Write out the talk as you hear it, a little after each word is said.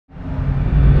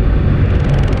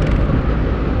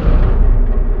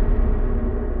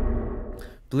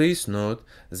Please note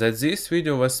that this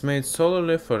video was made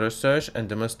solely for research and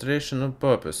demonstrational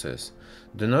purposes.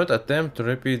 Do not attempt to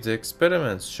repeat the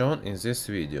experiments shown in this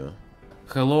video.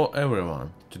 Hello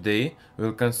everyone! Today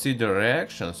we'll consider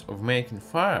reactions of making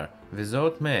fire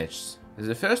without matches.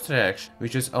 The first reaction,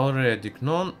 which is already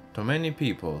known to many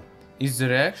people, is the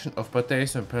reaction of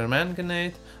potassium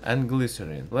permanganate and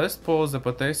glycerin. Let's pause the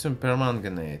potassium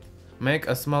permanganate. Make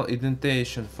a small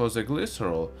indentation for the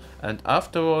glycerol and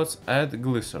afterwards add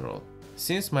glycerol.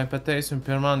 Since my potassium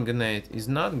permanganate is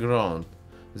not ground,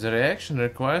 the reaction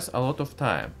requires a lot of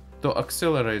time. To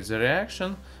accelerate the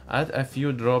reaction, add a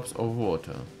few drops of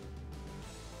water.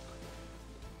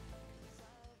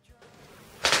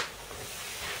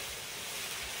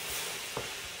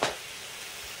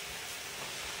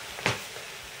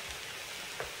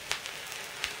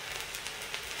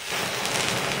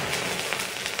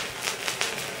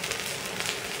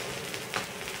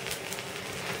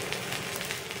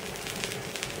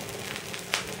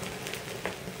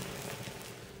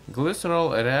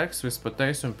 Glycerol reacts with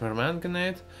potassium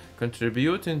permanganate,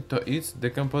 contributing to its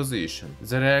decomposition.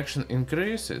 The reaction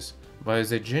increases by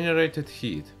the generated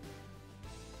heat.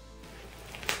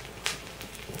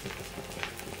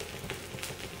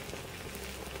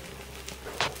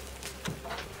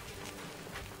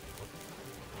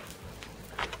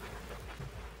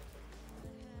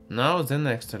 Now the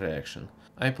next reaction.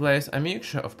 I place a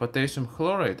mixture of potassium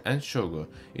chlorate and sugar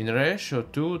in ratio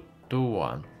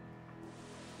 2:1.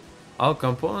 All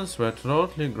components were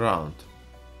thoroughly ground.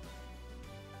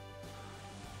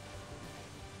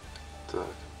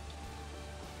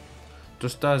 To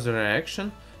start the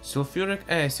reaction, sulfuric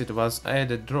acid was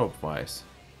added dropwise.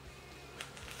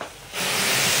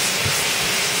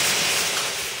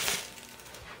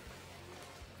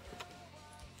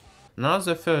 Now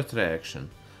the third reaction.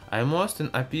 I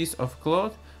moisten a piece of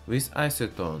cloth with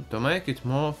acetone to make it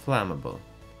more flammable.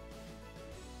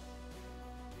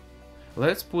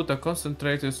 Let's put a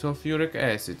concentrated sulfuric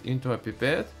acid into a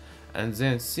pipette and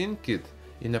then sink it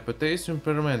in a potassium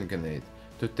permanganate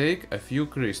to take a few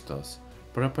crystals.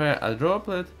 Prepare a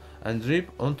droplet and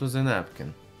drip onto the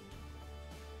napkin.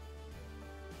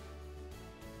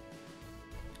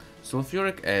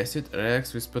 Sulfuric acid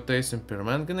reacts with potassium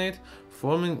permanganate,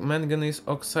 forming manganese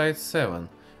oxide 7,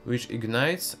 which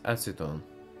ignites acetone.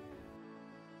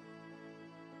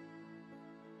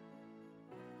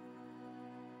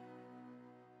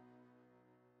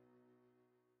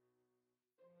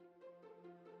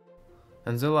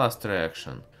 And the last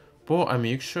reaction. Pour a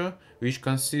mixture which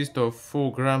consists of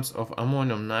 4 grams of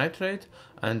ammonium nitrate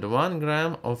and 1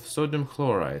 gram of sodium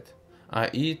chloride,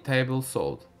 i.e. table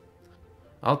salt.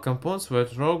 All compounds were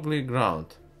thoroughly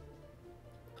ground.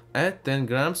 Add 10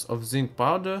 grams of zinc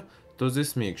powder to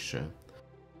this mixture.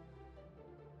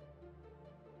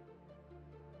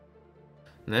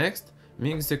 Next,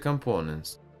 mix the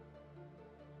components.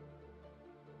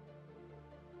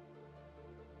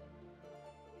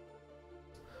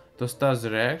 To start the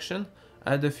reaction,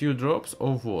 add a few drops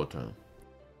of water.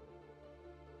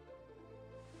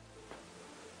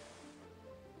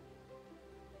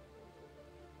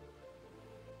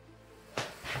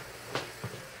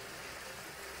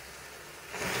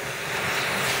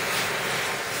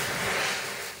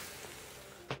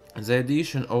 The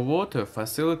addition of water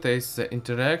facilitates the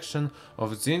interaction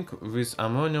of zinc with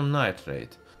ammonium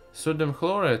nitrate. Sodium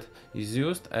chloride is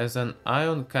used as an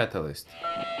ion catalyst.